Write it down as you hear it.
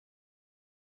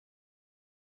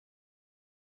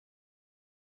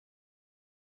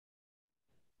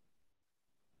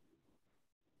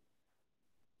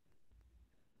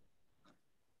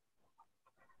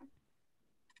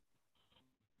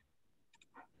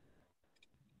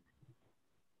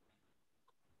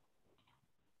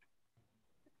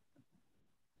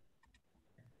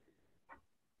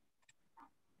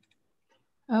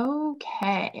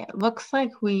Okay, it looks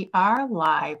like we are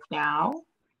live now.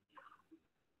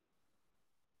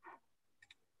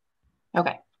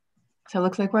 Okay, so it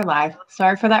looks like we're live.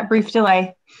 Sorry for that brief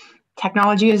delay.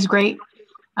 Technology is great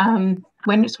when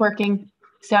it's working.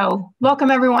 So welcome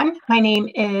everyone. My name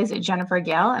is Jennifer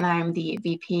Gill and I'm the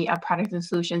VP of Product and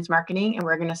Solutions Marketing, and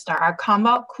we're going to start our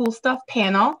Commvault Cool Stuff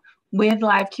panel with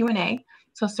live Q&A.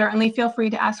 So certainly feel free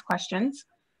to ask questions.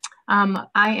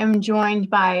 I am joined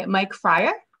by Mike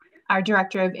Fryer, our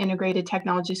Director of Integrated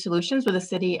Technology Solutions with the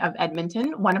City of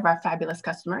Edmonton, one of our fabulous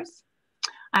customers.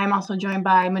 I am also joined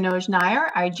by Manoj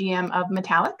Nair, our GM of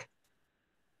Metallic,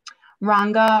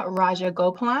 Ranga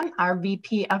Rajagopalan, our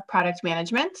VP of Product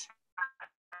Management,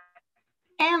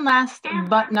 and last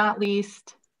but not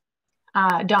least,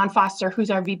 Don Foster,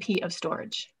 who's our VP of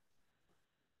Storage.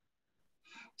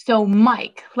 So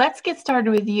Mike, let's get started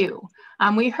with you.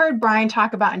 We heard Brian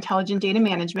talk about intelligent data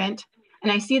management,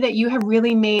 and I see that you have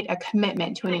really made a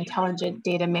commitment to an intelligent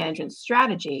data management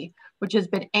strategy, which has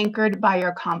been anchored by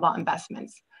your Commvault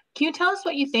investments. Can you tell us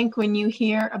what you think when you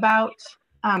hear about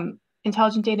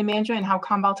intelligent data management and how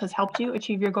Commvault has helped you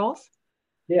achieve your goals?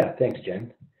 Yeah, thanks,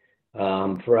 Jen.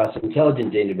 For us,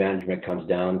 intelligent data management comes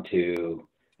down to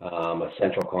a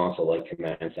central console like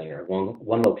Command Center,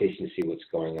 one location to see what's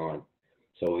going on.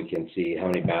 So we can see how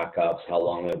many backups, how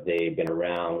long have they been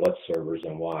around, what servers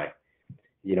and why.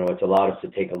 You know, it's allowed us to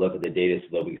take a look at the data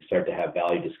so that we can start to have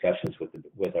value discussions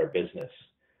with our business.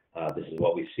 This is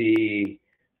what we see,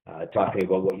 talking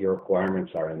about what your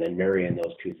requirements are, and then marrying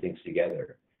those two things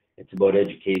together. It's about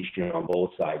education on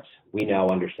both sides. We now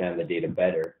understand the data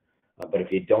better, but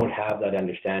if you don't have that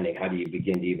understanding, how do you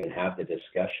begin to even have the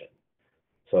discussion?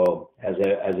 So as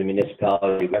a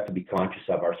municipality, we have to be conscious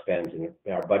of our spends, and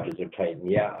our budgets are tight.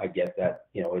 And yeah, I get that.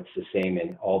 You know, it's the same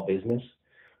in all business.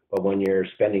 But when you're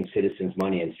spending citizens'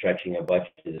 money and stretching a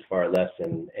budget is far less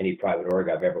than any private org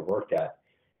I've ever worked at,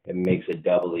 it makes it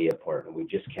doubly important. We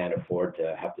just can't afford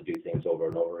to have to do things over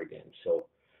and over again. So,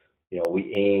 you know,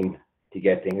 we aim to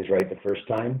get things right the first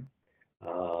time.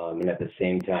 And at the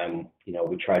same time, you know,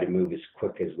 we try to move as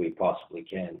quick as we possibly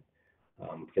can.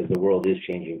 Because the world is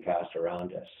changing fast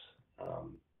around us.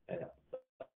 And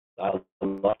I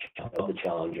love the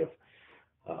challenge of,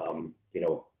 you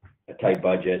know, a tight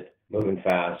budget, moving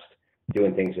fast,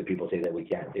 doing things that people say that we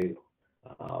can't do.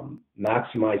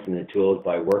 Maximizing the tools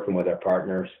by working with our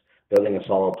partners, building a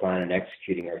solid plan, and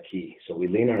executing our key. So we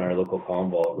lean on our local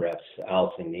Commvault reps,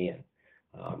 Alice and Ian.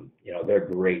 You know, they're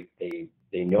great.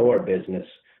 They know our business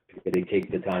because they take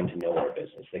the time to know our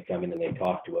business. They come in and they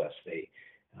talk to us.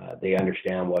 They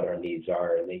understand what our needs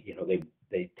are, and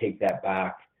they take that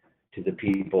back to the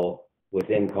people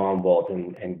within Commvault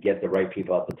and get the right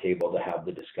people at the table to have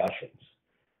the discussions.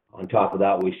 On top of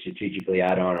that, we strategically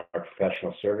add on our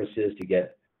professional services to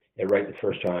get it right the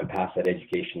first time and pass that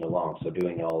education along. So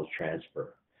doing knowledge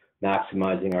transfer,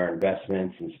 maximizing our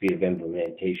investments and speed of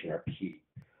implementation are key.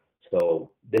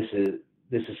 So this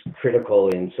is critical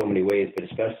in so many ways, but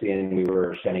especially when we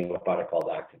were setting up a product called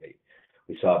Activate.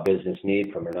 We saw a business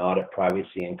need from an audit,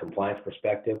 privacy, and compliance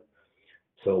perspective.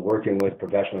 So working with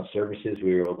professional services,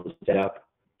 we were able to set up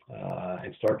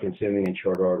and start consuming in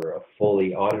short order a fully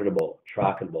auditable,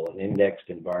 trackable, and indexed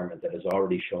environment that is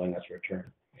already showing us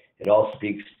return. It all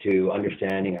speaks to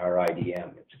understanding our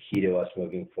IDM. It's key to us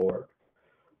moving forward.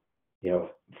 You know,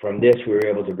 from this, we were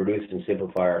able to produce and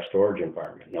simplify our storage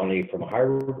environment, not only from a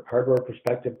hardware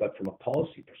perspective, but from a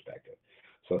policy perspective.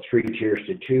 So 3 tiers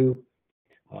to 2.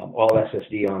 All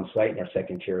SSD on site, and our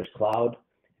second tier is cloud,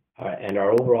 and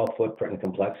our overall footprint and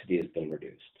complexity has been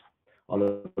reduced. On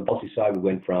the policy side, we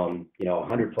went from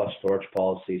 100 plus storage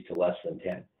policies to less than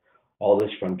 10. All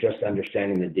this from just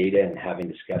understanding the data and having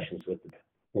discussions with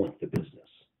the business.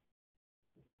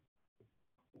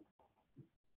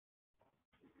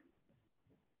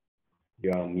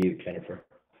 You're on mute, Jennifer.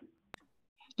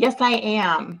 Yes, I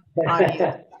am on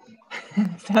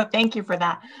mute. So thank you for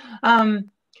that.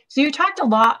 So you talked a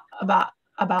lot about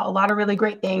a lot of really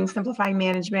great things, simplifying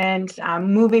management,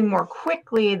 moving more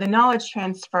quickly, the knowledge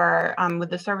transfer with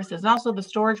the services, and also the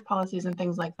storage policies and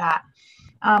things like that.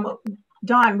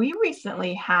 Don, we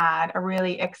recently had a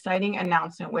really exciting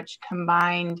announcement which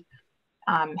combined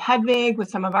Hedvig with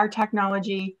some of our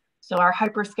technology, so our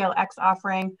Hyperscale X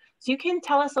offering. So you can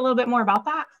tell us a little bit more about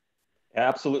that?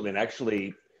 Absolutely, and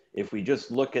actually, if we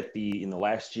just look at in the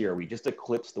last year, we just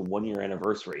eclipsed the 1-year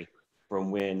anniversary from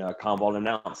when Commvault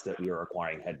announced that we are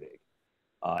acquiring Hedvig.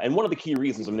 And one of the key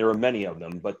reasons, and there are many of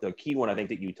them, but the key one I think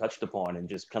that you touched upon and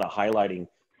just kind of highlighting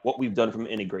what we've done from an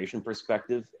integration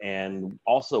perspective and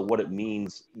also what it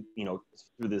means, you know,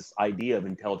 through this idea of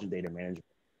intelligent data management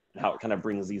and how it kind of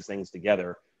brings these things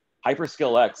together.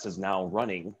 Hyperscale X is now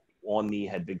running on the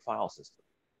Hedvig file system.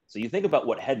 So you think about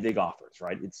what Hedvig offers,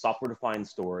 right? It's software-defined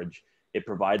storage. It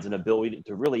provides an ability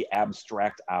to really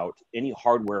abstract out any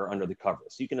hardware under the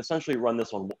covers. So you can essentially run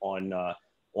this on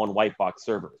white box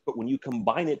servers. But when you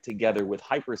combine it together with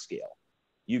Hyperscale,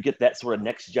 you get that sort of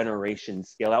next generation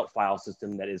scale out file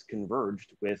system that is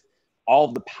converged with all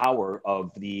of the power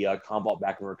of the Commvault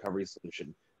backup recovery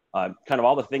solution. Kind of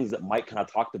all the things that Mike kind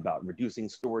of talked about, reducing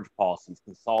storage policies,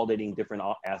 consolidating different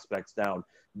aspects down,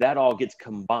 that all gets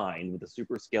combined with a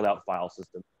super scale out file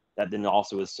system that then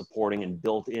also is supporting and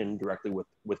built in directly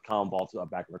with Commvault's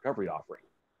backup recovery offering.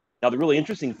 Now, the really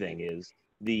interesting thing is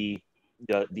the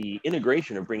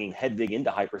integration of bringing Hedvig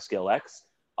into Hyperscale X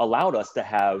allowed us to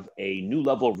have a new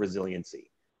level of resiliency.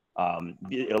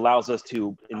 It allows us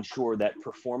to ensure that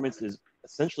performance is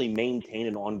essentially maintained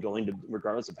and ongoing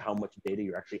regardless of how much data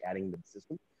you're actually adding to the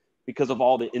system, because of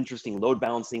all the interesting load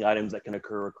balancing items that can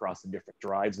occur across the different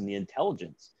drives and the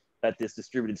intelligence that this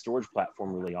distributed storage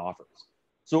platform really offers.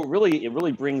 So it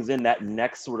really brings in that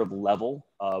next sort of level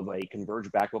of a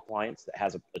converged backup appliance that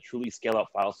has a truly scale out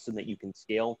file system that you can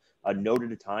scale a node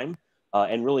at a time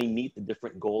and really meet the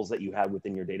different goals that you have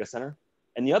within your data center.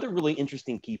 And the other really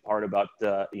interesting key part about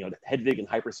the Hedvig and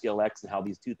Hyperscale X and how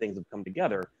these two things have come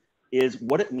together is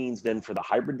what it means then for the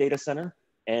hybrid data center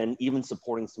and even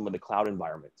supporting some of the cloud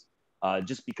environments.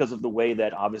 Just because of the way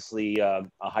that obviously a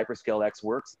Hyperscale X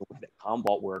works, the way that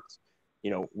Commvault works,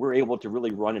 we're able to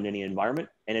really run in any environment.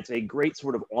 And it's a great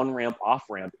sort of on-ramp,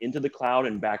 off-ramp into the cloud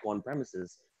and back on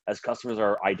premises as customers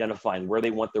are identifying where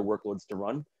they want their workloads to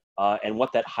run and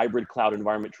what that hybrid cloud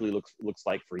environment truly looks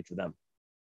like for each of them.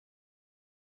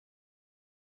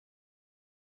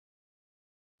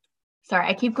 Sorry,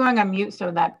 I keep going on mute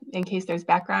so that in case there's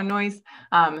background noise.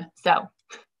 So,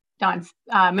 Don,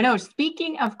 Manoj,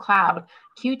 speaking of cloud,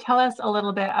 can you tell us a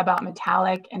little bit about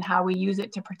Metallic and how we use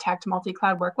it to protect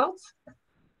multi-cloud workloads?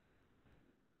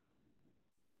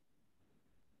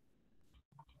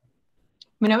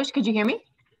 Manoj, could you hear me?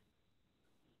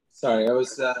 Sorry, I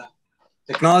was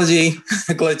technology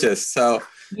glitches. So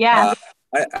yeah,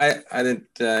 I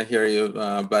didn't hear you,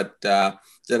 but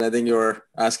Jen, I think you were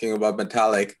asking about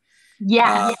Metallic.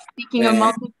 Yeah, speaking of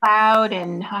multi-cloud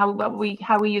and how we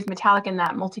use Metallic in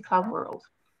that multi-cloud world.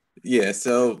 Yeah,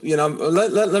 so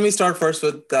let me start first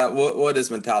with what is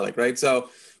Metallic, right? So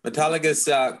Metallic is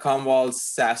Commvault's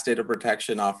SaaS data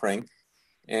protection offering,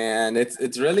 and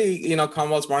it's really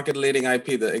Commvault's market-leading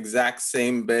IP, the exact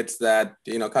same bits that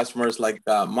customers like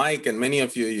Mike and many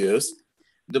of you use,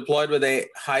 deployed with a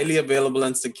highly available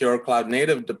and secure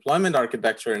cloud-native deployment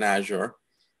architecture in Azure.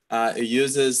 It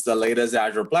uses the latest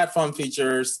Azure platform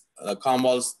features.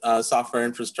 Commvault's software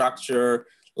infrastructure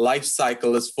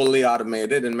lifecycle is fully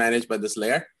automated and managed by this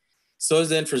layer. So is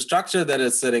the infrastructure that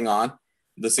it's sitting on,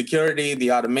 the security,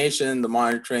 the automation, the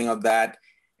monitoring of that.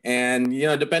 And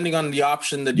depending on the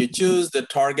option that you choose, the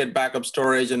target backup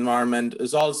storage environment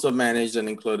is also managed and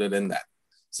included in that.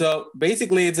 So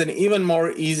basically, it's an even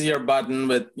more easier button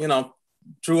with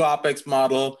true OpEx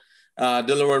model,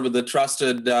 delivered with the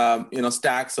trusted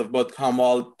stacks of both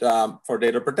Commvault for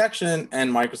data protection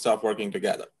and Microsoft working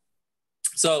together.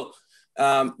 So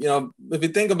if you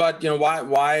think about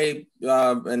why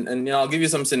and I'll give you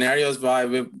some scenarios why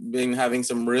we've been having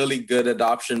some really good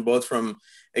adoption both from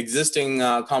existing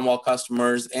Commvault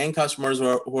customers and customers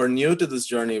who are new to this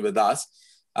journey with us.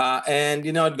 And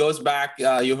it goes back.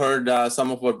 You heard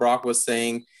some of what Brock was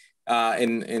saying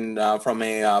in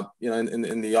the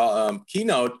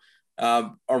keynote.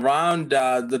 Around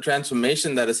the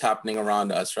transformation that is happening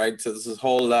around us, right? So this is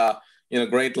whole,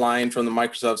 great line from the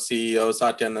Microsoft CEO,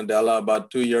 Satya Nadella,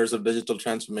 about 2 years of digital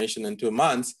transformation in 2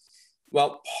 months.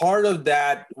 Well, part of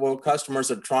that, what customers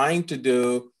are trying to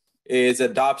do is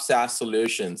adopt SaaS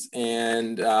solutions.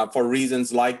 And for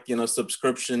reasons like,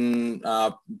 subscription,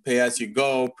 pay as you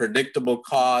go, predictable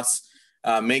costs,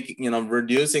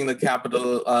 reducing the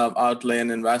capital outlay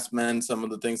and investment, some of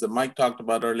the things that Mike talked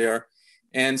about earlier.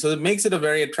 And so it makes it a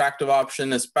very attractive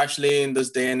option, especially in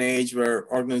this day and age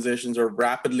where organizations are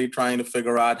rapidly trying to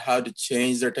figure out how to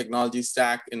change their technology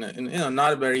stack in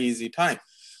not a very easy time.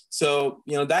 So,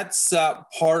 that's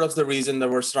part of the reason that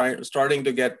we're starting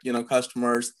to get,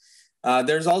 customers.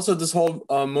 There's also this whole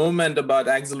movement about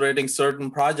accelerating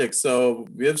certain projects. So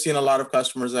we have seen a lot of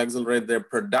customers accelerate their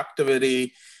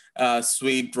productivity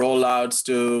suite rollouts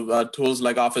to tools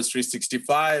like Office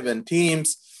 365 and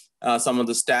Teams. Some of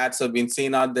the stats have been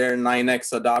seen out there,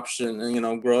 9x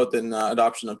adoption, growth in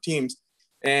adoption of Teams.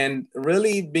 And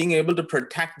really being able to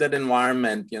protect that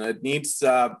environment, it needs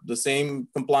the same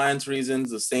compliance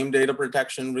reasons, the same data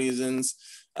protection reasons,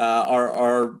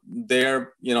 are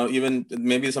there, even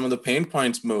maybe some of the pain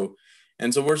points move.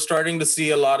 And so we're starting to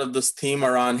see a lot of this theme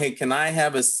around, hey, can I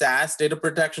have a SaaS data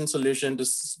protection solution to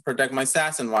protect my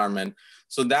SaaS environment?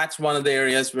 So that's one of the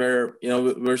areas where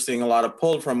we're seeing a lot of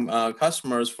pull from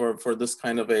customers for this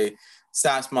kind of a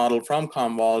SaaS model from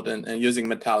Commvault and using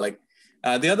Metallic.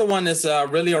 The other one is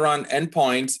really around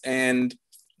endpoints. And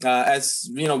as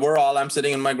I'm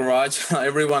sitting in my garage,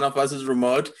 every one of us is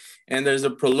remote. And there's a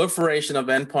proliferation of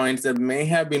endpoints that may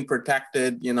have been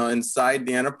protected, inside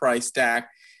the enterprise stack,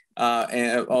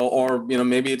 or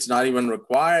maybe it's not even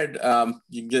required.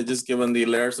 Just given the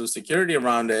layers of security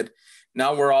around it.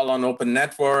 Now we're all on open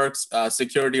networks.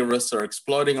 Security risks are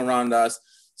exploding around us.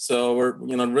 So we're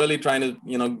really trying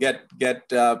to get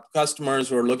customers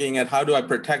who are looking at how do I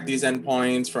protect these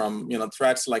endpoints from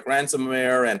threats like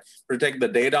ransomware and protect the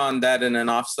data on that in an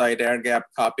offsite air gap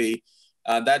copy.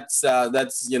 That's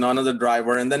another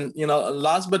driver. And then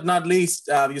last but not least,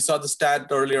 you saw the stat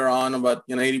earlier on about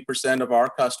 80% of our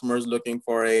customers looking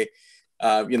for a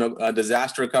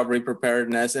disaster recovery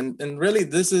preparedness, and really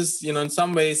this is in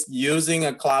some ways using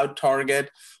a cloud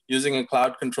target, using a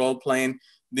cloud control plane.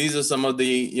 These are some of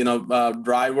the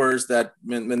drivers that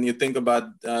when you think about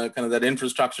kind of that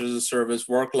infrastructure as a service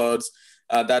workloads,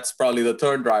 that's probably the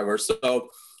third driver. So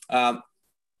I'll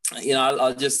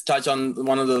just touch on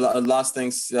one of the last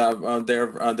things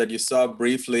there that you saw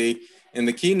briefly in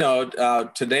the keynote.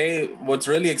 Today, what's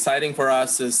really exciting for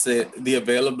us is the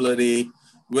availability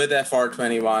with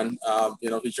FR21,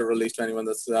 feature release 21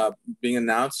 that's being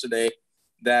announced today,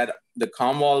 that the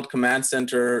Commvault Command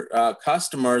Center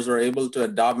customers are able to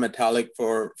adopt Metallic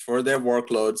for their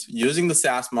workloads using the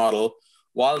SaaS model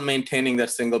while maintaining that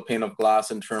single pane of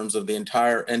glass in terms of the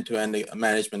entire end-to-end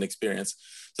management experience.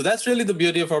 So that's really the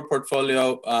beauty of our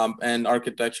portfolio and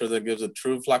architecture that gives a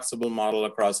true flexible model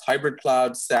across hybrid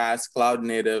cloud, SaaS, cloud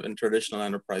native, and traditional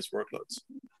enterprise workloads.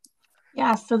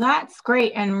 Yeah, so that's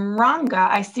great. And Ranga,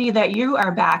 I see that you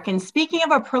are back. And speaking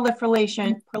of a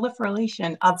proliferation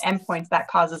of endpoints that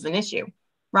causes an issue.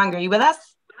 Ranga, are you with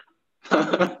us?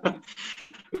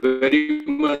 Very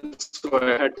much so.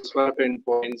 I had to swap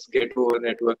endpoints, get over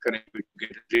network connectivity,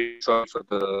 get resolved for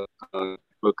the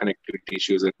network connectivity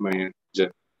issues at my end.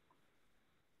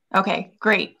 Okay,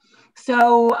 great.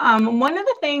 So one of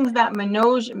the things that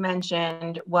Manoj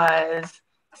mentioned was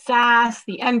SaaS,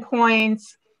 the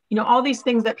endpoints, all these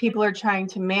things that people are trying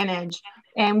to manage.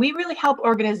 And we really help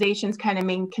organizations kind of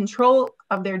maintain control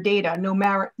of their data, no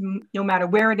matter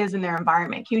where it is in their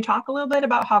environment. Can you talk a little bit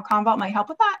about how Commvault might help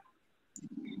with that?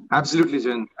 Absolutely,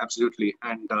 Jen, absolutely.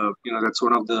 And, that's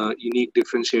one of the unique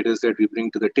differentiators that we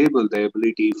bring to the table, the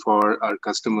ability for our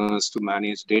customers to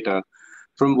manage data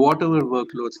from whatever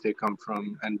workloads they come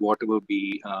from and whatever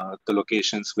be the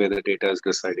locations where the data is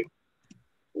residing.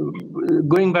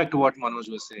 Going back to what Manoj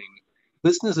was saying,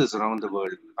 businesses around the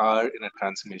world are in a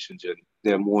transformation journey.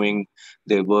 They're moving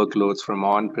their workloads from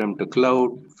on-prem to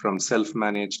cloud, from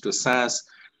self-managed to SaaS,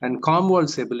 and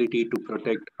Commvault's ability to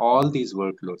protect all these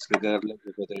workloads, regardless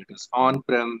of whether it is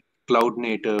on-prem, cloud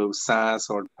native, SaaS,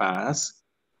 or PaaS,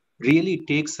 really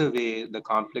takes away the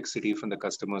complexity from the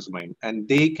customer's mind, and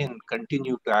they can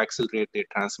continue to accelerate their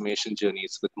transformation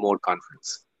journeys with more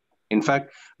confidence. In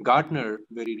fact, Gartner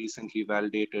very recently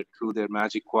validated through their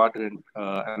Magic Quadrant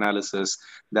analysis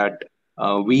that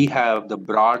we have the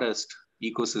broadest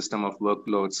ecosystem of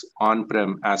workloads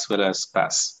on-prem as well as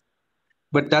PaaS.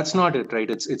 But that's not it, right?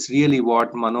 It's really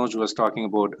what Manoj was talking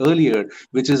about earlier,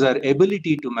 which is our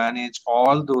ability to manage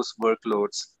all those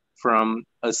workloads from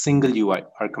a single UI,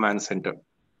 our command center.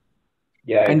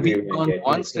 Yeah, I agree.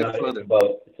 One step further.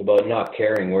 It's about not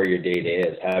caring where your data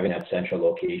is, having that central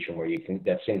location where you can,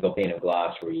 that single pane of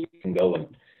glass where you can go and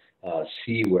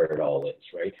see where it all is,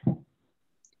 right?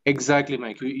 Exactly,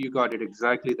 Mike. You got it.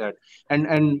 Exactly that.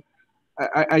 And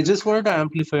I just wanted to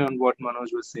amplify on what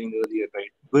Manoj was saying earlier,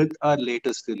 right? With our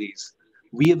latest release,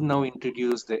 we have now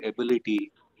introduced the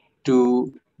ability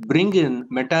to bring in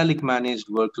Metallic managed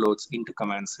workloads into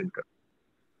Command Center.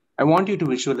 I want you to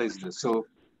visualize this. So,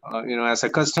 as a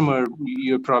customer,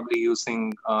 you're probably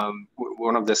using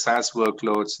one of the SaaS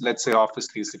workloads, let's say Office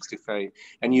 365,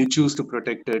 and you choose to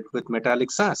protect it with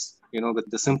Metallic SaaS, with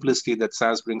the simplicity that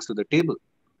SaaS brings to the table.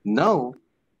 Now,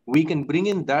 we can bring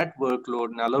in that workload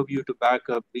and allow you to back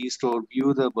up, restore,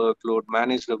 view the workload,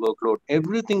 manage the workload,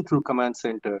 everything through Command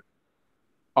Center,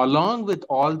 along with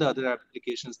all the other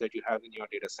applications that you have in your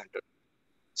data center.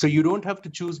 So you don't have to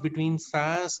choose between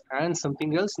SaaS and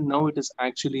something else. Now it is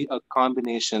actually a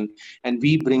combination, and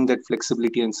we bring that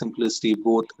flexibility and simplicity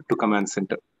both to Command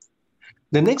Center.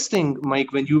 The next thing,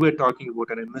 Mike, when you were talking about,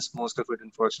 and I missed most of it,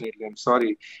 unfortunately, I'm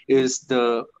sorry, is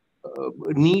the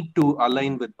need to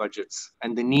align with budgets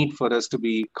and the need for us to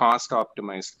be cost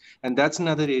optimized. And that's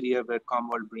another area where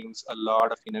Commvault brings a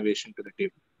lot of innovation to the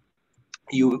table.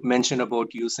 You mentioned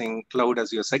about using cloud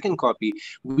as your second copy.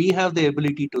 We have the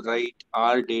ability to write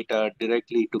our data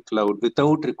directly to cloud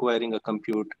without requiring a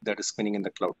compute that is spinning in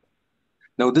the cloud.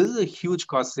 Now, this is a huge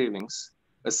cost savings,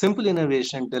 a simple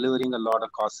innovation delivering a lot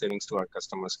of cost savings to our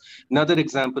customers. Another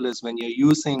example is when you're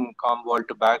using Commvault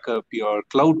to back up your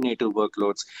cloud native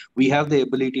workloads, we have the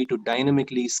ability to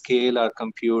dynamically scale our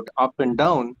compute up and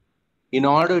down in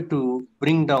order to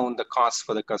bring down the cost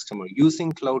for the customer,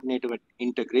 using cloud native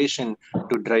integration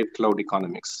to drive cloud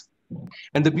economics.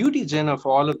 And the beauty, Jen, of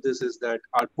all of this is that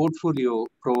our portfolio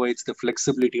provides the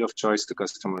flexibility of choice to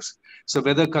customers. So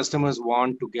whether customers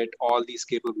want to get all these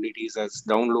capabilities as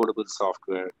downloadable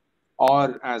software,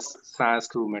 or as SaaS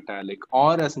through Metallic,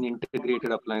 or as an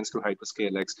integrated appliance through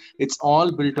HyperscaleX, it's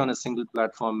all built on a single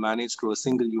platform, managed through a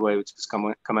single UI, which is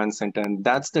Command Center. And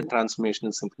that's the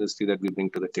transformational simplicity that we bring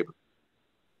to the table.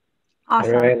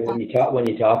 Awesome. All right. When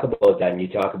you talk about that and you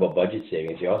talk about budget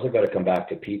savings, you also got to come back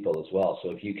to people as well. So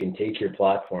if you can take your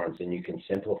platforms and you can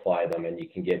simplify them and you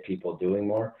can get people doing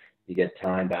more, you get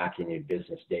time back in your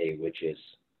business day, which is,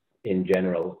 in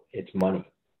general, it's money.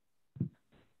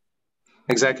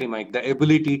 Exactly, Mike. The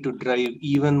ability to drive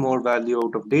even more value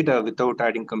out of data without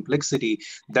adding complexity,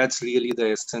 that's really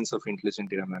the essence of intelligent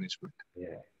data management. Yeah.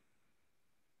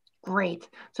 Great.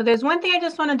 So there's one thing I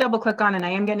just want to double click on, and I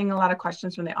am getting a lot of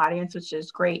questions from the audience, which is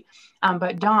great.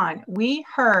 But Don, we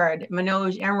heard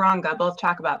Manoj and Ranga both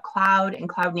talk about cloud and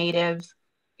cloud native,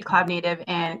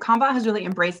 and Commvault has really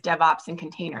embraced DevOps and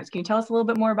containers. Can you tell us a little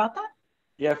bit more about that?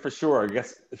 Yeah, for sure. I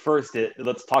guess first,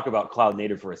 let's talk about cloud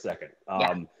native for a second.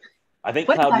 Yeah. I think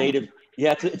cloud native,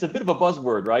 yeah, it's a bit of a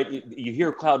buzzword, right? You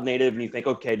hear cloud native and you think,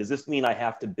 okay, does this mean I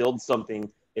have to build something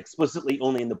explicitly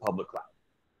only in the public cloud?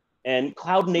 And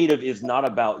cloud native is not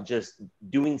about just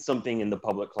doing something in the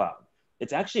public cloud.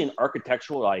 It's actually an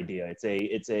architectural idea.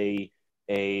 It's a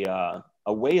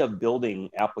way of building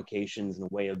applications and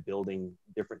a way of building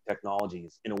different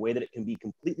technologies in a way that it can be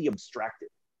completely abstracted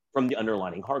from the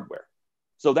underlying hardware.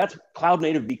 So that's cloud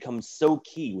native becomes so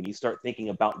key when you start thinking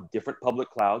about different public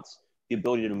clouds, the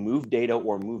ability to move data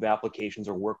or move applications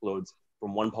or workloads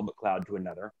from one public cloud to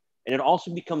another. And it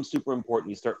also becomes super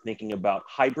important. You start thinking about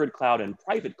hybrid cloud and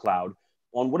private cloud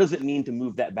on what does it mean to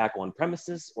move that back on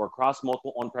premises or across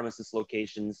multiple on-premises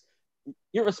locations,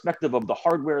 irrespective of the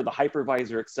hardware, the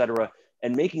hypervisor, et cetera,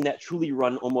 and making that truly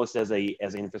run almost as an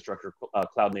infrastructure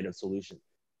cloud native solution.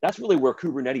 That's really where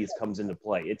Kubernetes comes into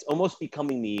play. It's almost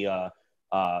becoming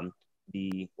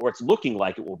or it's looking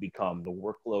like it will become the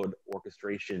workload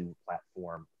orchestration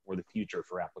platform for the future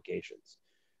for applications.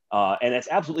 And it's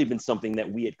absolutely been something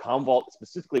that we at Commvault,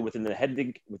 specifically within the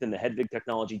Hedvig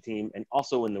technology team, and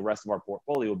also in the rest of our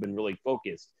portfolio, have been really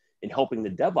focused in helping the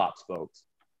DevOps folks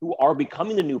who are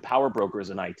becoming the new power brokers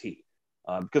in IT.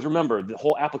 Because remember, the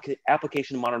whole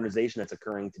application modernization that's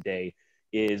occurring today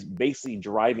is basically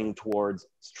driving towards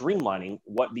streamlining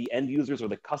what the end users or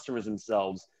the customers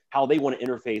themselves, how they want to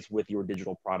interface with your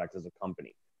digital product as a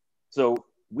company. So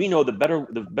we know the better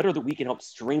that we can help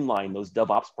streamline those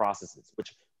DevOps processes,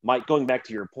 which might, going back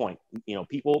to your point,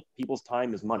 people's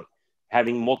time is money.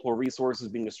 Having multiple resources,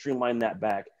 being to streamline that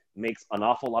back makes an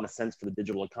awful lot of sense for the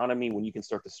digital economy when you can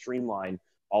start to streamline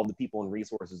all the people and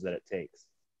resources that it takes.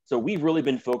 So we've really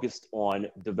been focused on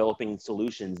developing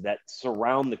solutions that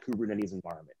surround the Kubernetes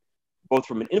environment, both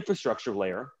from an infrastructure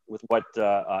layer with what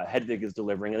Hedvig is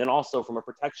delivering, and then also from a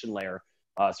protection layer,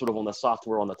 sort of on the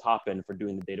software on the top end for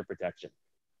doing the data protection.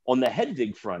 On the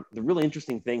Hedvig front, the really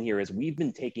interesting thing here is we've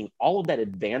been taking all of that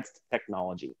advanced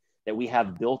technology that we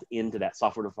have built into that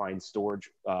software-defined storage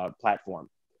platform,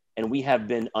 and we have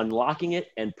been unlocking it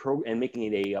and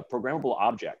making it a programmable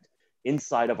object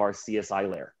inside of our CSI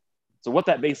layer. So what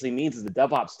that basically means is the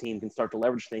DevOps team can start to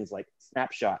leverage things like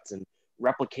snapshots and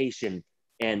replication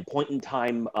and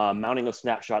point-in-time mounting of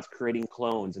snapshots, creating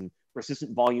clones and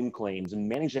persistent volume claims, and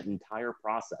manage that entire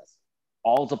process,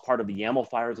 all as a part of the YAML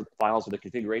files or the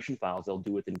configuration files they'll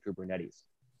do within Kubernetes.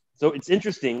 So it's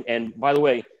interesting. And by the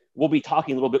way, we'll be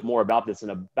talking a little bit more about this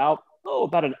in about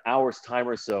an hour's time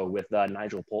or so with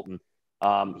Nigel Poulton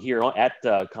here at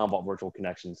Commvault Virtual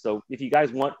Connection. So if you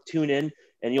guys want, tune in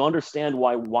and you'll understand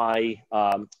why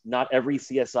not every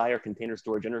CSI or container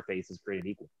storage interface is created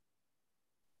equal.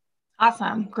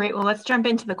 Awesome. Great. Well, let's jump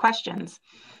into the questions.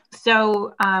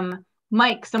 So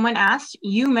Mike, someone asked,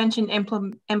 you mentioned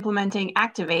implementing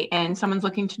Activate and someone's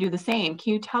looking to do the same.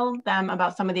 Can you tell them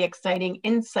about some of the exciting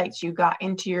insights you got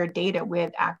into your data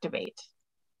with Activate?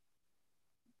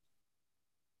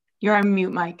 You're on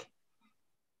mute, Mike.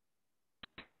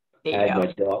 There I you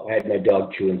had go. I had my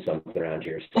dog chewing something around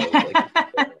here. So it was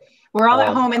like, We're all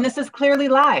at home, and this is clearly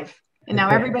live, and now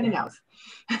everybody knows.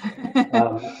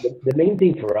 the main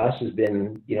thing for us has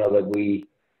been, that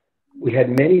we had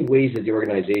many ways that the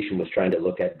organization was trying to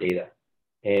look at data.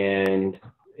 And,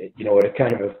 it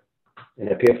kind of an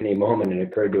epiphany moment, and it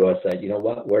occurred to us that,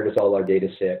 where does all our data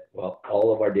sit? Well,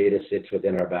 all of our data sits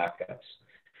within our backups,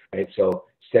 right? So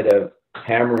instead of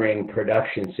hammering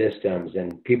production systems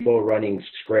and people running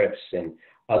scripts and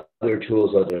other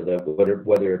tools,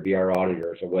 whether it be our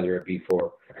auditors or whether it be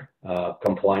for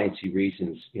compliancy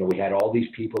reasons, we had all these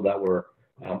people that were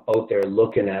out there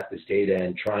looking at this data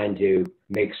and trying to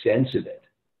make sense of it.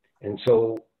 And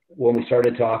so when we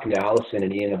started talking to Allison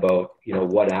and Ian about,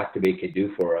 what Activate could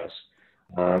do for us,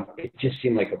 it just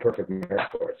seemed like a perfect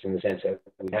match for us, in the sense that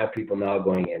we have people now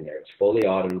going in there. It's fully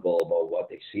auditable about what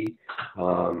they see.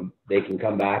 They can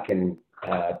come back and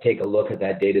take a look at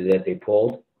that data that they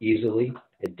pulled easily.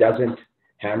 It doesn't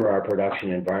hammer our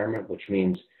production environment, which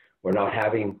means we're not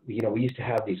having, we used to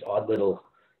have these odd little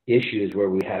issues where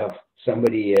we have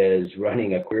somebody is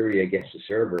running a query against a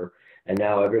server, and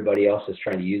now everybody else is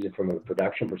trying to use it from a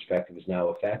production perspective is now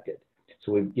affected.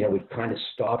 So we've kind of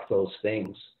stopped those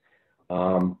things.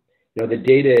 The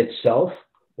data itself,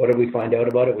 what did we find out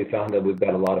about it? We found that we've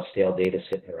got a lot of stale data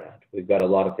sitting around. We've got a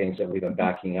lot of things that we've been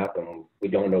backing up, and we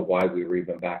don't know why we were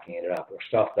even backing it up, or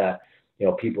stuff that,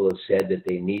 people have said that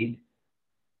they need,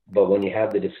 but when you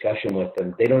have the discussion with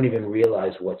them, they don't even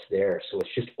realize what's there. So it's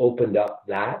just opened up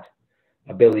that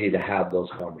ability to have those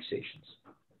conversations.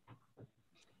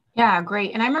 Yeah,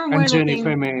 great. And I remember and Jen, if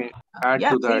I may add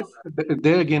to that,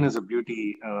 there again is a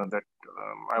beauty that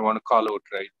I want to call out,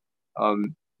 right?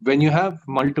 When you have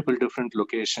multiple different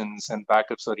locations and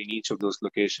backups are in each of those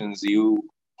locations, you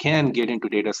can get into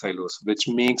data silos, which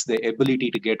makes the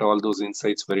ability to get all those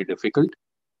insights very difficult.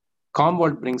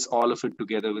 Commvault brings all of it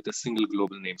together with a single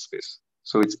global namespace.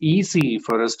 So it's easy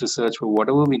for us to search for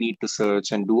whatever we need to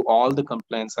search and do all the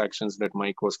compliance actions that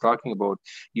Mike was talking about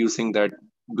using that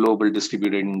global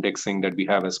distributed indexing that we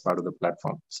have as part of the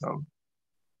platform. So.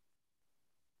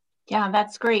 Yeah,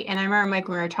 that's great. And I remember, Mike,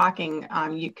 when we were talking,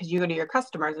 because you go to your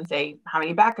customers and say, how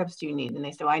many backups do you need? And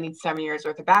they say, well, I need 7 years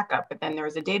worth of backup. But then there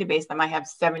was a database that might have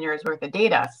 7 years worth of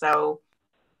data. So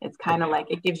it's kind of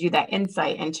like it gives you that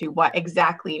insight into what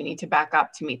exactly you need to back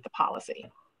up to meet the policy.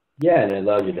 Yeah, and it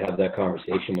allows you to have that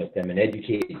conversation with them and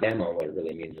educate them on what it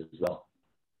really means as well.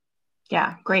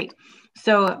 Yeah, great.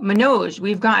 So Manoj,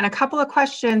 we've gotten a couple of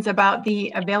questions about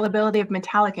the availability of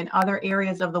Metallic in other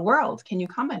areas of the world. Can you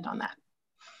comment on that?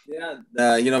 Yeah,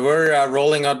 we're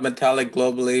rolling out Metallic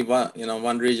globally,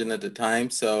 one region at a time.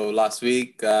 So last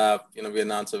week, we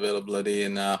announced availability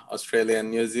in Australia and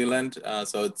New Zealand.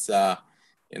 So it's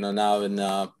now in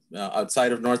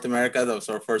outside of North America. That was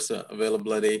our first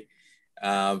availability. We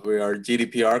are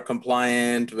GDPR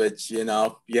compliant, which,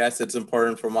 yes, it's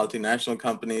important for multinational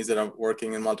companies that are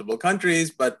working in multiple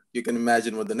countries, but you can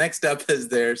imagine what the next step is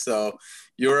there. So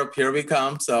Europe, here we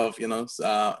come. So,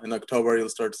 in October, you'll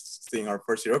start seeing our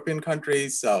first European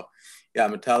countries. So yeah,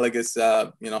 Metallic is,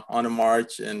 on a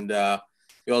march. And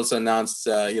we also announced,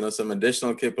 some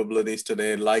additional capabilities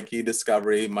today, like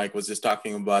e-discovery. Mike was just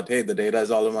talking about, hey, the data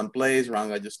is all in one place.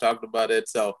 Ranga just talked about it.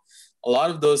 So a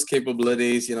lot of those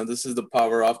capabilities, this is the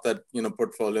power of that,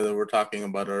 portfolio that we're talking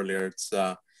about earlier. It's,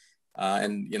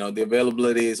 and, the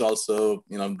availability is also,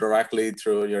 directly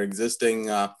through your existing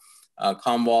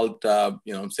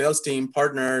Commvault, sales team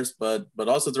partners, but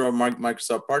also through our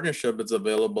Microsoft partnership. It's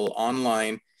available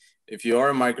online. If you are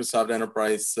a Microsoft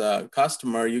Enterprise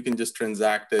customer, you can just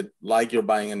transact it like you're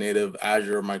buying a native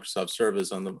Azure Microsoft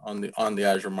service on the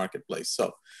Azure Marketplace.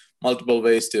 So multiple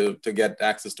ways to get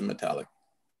access to Metallic.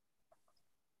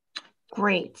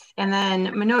 Great. And then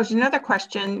Manoj, another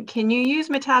question: can you use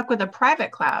Metallic with a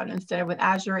private cloud instead of with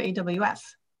Azure or AWS?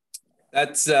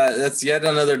 That's yet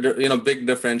another big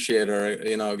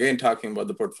differentiator. Again, talking about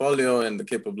the portfolio and the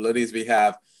capabilities we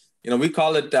have. We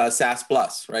call it SaaS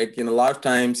plus, right? A lot of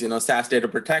times, SaaS data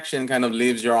protection kind of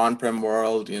leaves your on-prem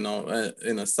world, in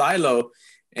a silo.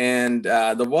 And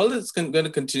the world is going to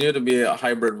continue to be a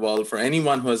hybrid world for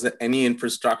anyone who has any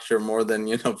infrastructure more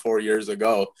than 4 years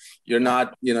ago. You're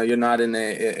not in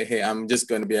a hey, I'm just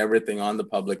going to be everything on the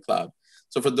public cloud.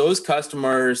 So for those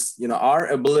customers, our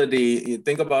ability, you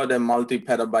think about a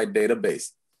multi-petabyte database,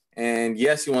 and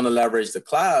yes, you want to leverage the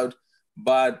cloud,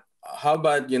 but how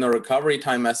about recovery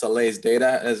time SLAs,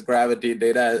 data as gravity,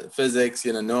 data physics?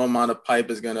 No amount of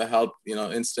pipe is going to help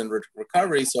instant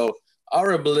recovery. So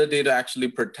our ability to actually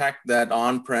protect that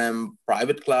on-prem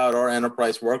private cloud or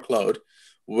enterprise workload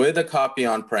with a copy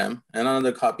on-prem and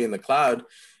another copy in the cloud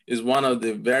is one of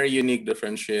the very unique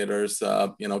differentiators,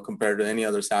 compared to any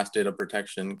other SaaS data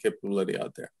protection capability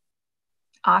out there.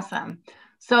 Awesome.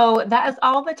 So that is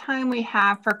all the time we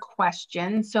have for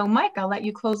questions. So Mike, I'll let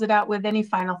you close it out with any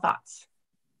final thoughts.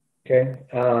 Okay.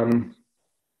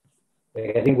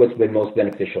 I think what's been most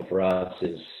beneficial for us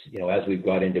is, as we've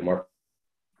got into more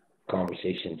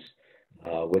conversations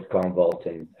with Commvault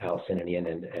and Allison and Ian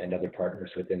and other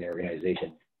partners within the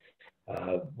organization,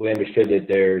 we understood that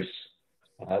there's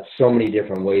so many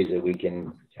different ways that we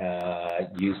can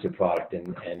use the product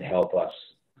and help us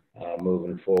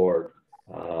moving forward.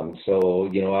 So,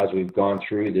 as we've gone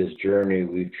through this journey,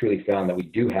 we've truly found that we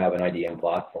do have an IDM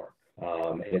platform.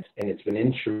 And it's been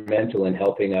instrumental in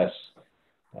helping us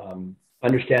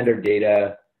understand our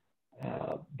data,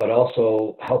 but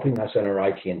also helping us on our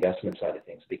IT investment side of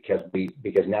things, because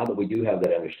now that we do have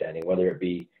that understanding, whether it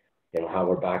be how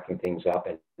we're backing things up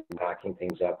and backing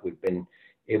things up, we've been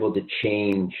able to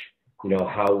change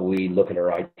how we look at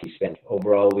our IT spend.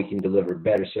 Overall, we can deliver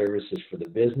better services for the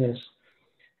business.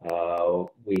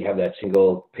 We have that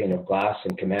single pane of glass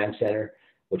in Command Center,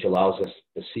 which allows us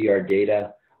to see our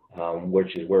data,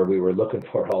 which is where we were looking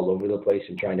for all over the place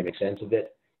and trying to make sense of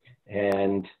it.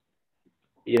 And,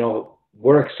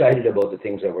 we're excited about the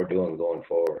things that we're doing going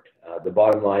forward. The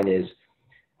bottom line is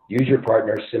use your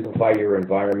partners, simplify your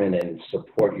environment, and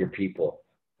support your people.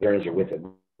 Learners are with it.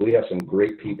 We have some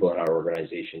great people in our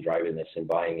organization driving this and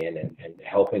buying in and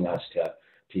helping us to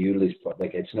utilize.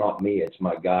 Like, it's not me, it's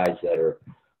my guys that are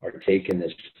taking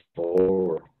this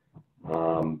forward.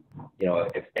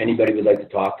 If anybody would like to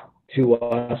talk to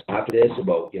us after this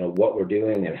about what we're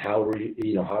doing and how we're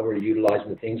utilizing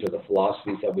the things or the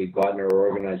philosophies that we've got in our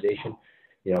organization,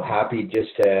 happy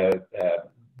just to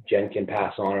Jen can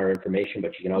pass on our information,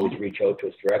 but you can always reach out to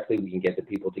us directly. We can get the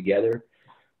people together.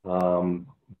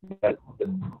 But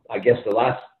I guess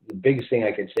the biggest thing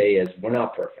I could say is we're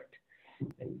not perfect,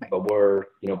 but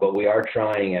we are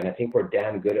trying, and I think we're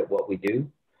damn good at what we do.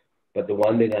 But the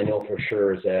one thing I know for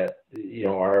sure is that,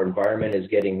 our environment is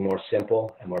getting more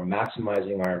simple and we're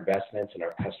maximizing our investments, and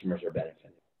our customers are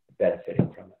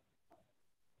benefiting from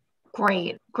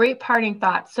it. Great parting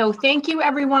thoughts. So thank you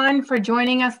everyone for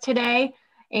joining us today,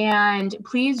 and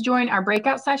please join our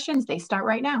breakout sessions. They start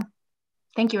right now.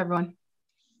 Thank you, everyone.